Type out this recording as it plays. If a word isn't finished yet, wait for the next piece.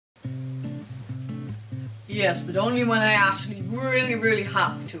Yes, but only when I actually really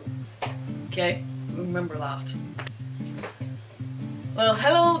have to. Okay? Remember that. Well,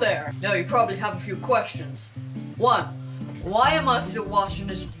 hello there. Now you probably have a few questions. 1. Why am I still watching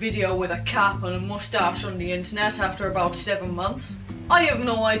this video with a cap and a mustache on the internet after about 7 months? I have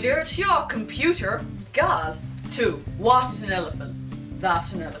no idea, it's your computer. God. 2. What is an elephant?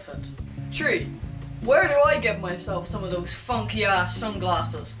 That's an elephant. 3. Where do I get myself some of those funky ass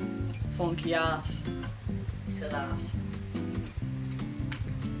sunglasses? Funky ass. He said ass.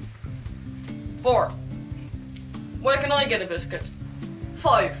 4. Where can I get a biscuit?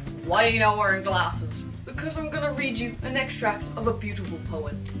 5. Why are you not wearing glasses? Because I'm gonna read you an extract of a beautiful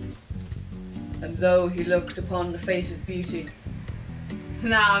poem. And though he looked upon the face of beauty.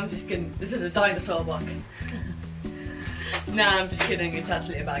 Nah, I'm just kidding. This is a dinosaur book. Nah, I'm just kidding. It's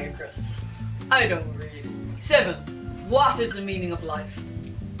actually a bag of crisps. I don't read. 7. What is the meaning of life?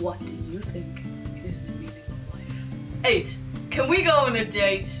 What do you think is the meaning of life? 8. Can we go on a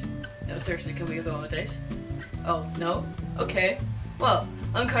date? No, seriously, can we go on a date? Oh, no? Okay. Well,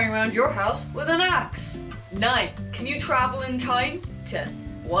 I'm coming around your house with an axe. 9. Can you travel in time?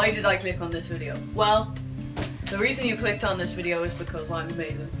 10. Why did I click on this video? Well, the reason you clicked on this video is because I'm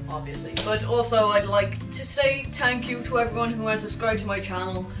amazing, obviously. But also, I'd like to say thank you to everyone who has subscribed to my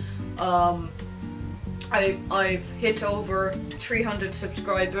channel. I've hit over 300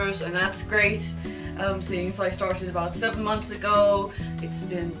 subscribers, and that's great. Since I started about 7 months ago, it's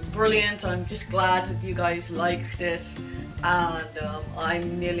been brilliant. I'm just glad that you guys liked it. And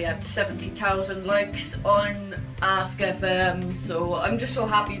I'm nearly at 70,000 likes on Ask FM, so I'm just so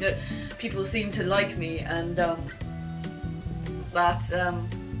happy that people seem to like me, and that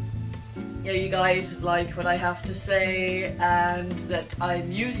yeah, you guys like what I have to say and that I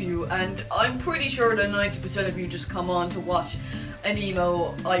amuse you. And I'm pretty sure that 90% of you just come on to watch an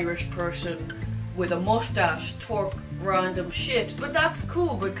emo Irish person with a mustache talk random shit, but that's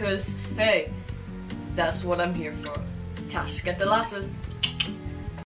cool because hey, that's what I'm here for. Tash, get the lasses.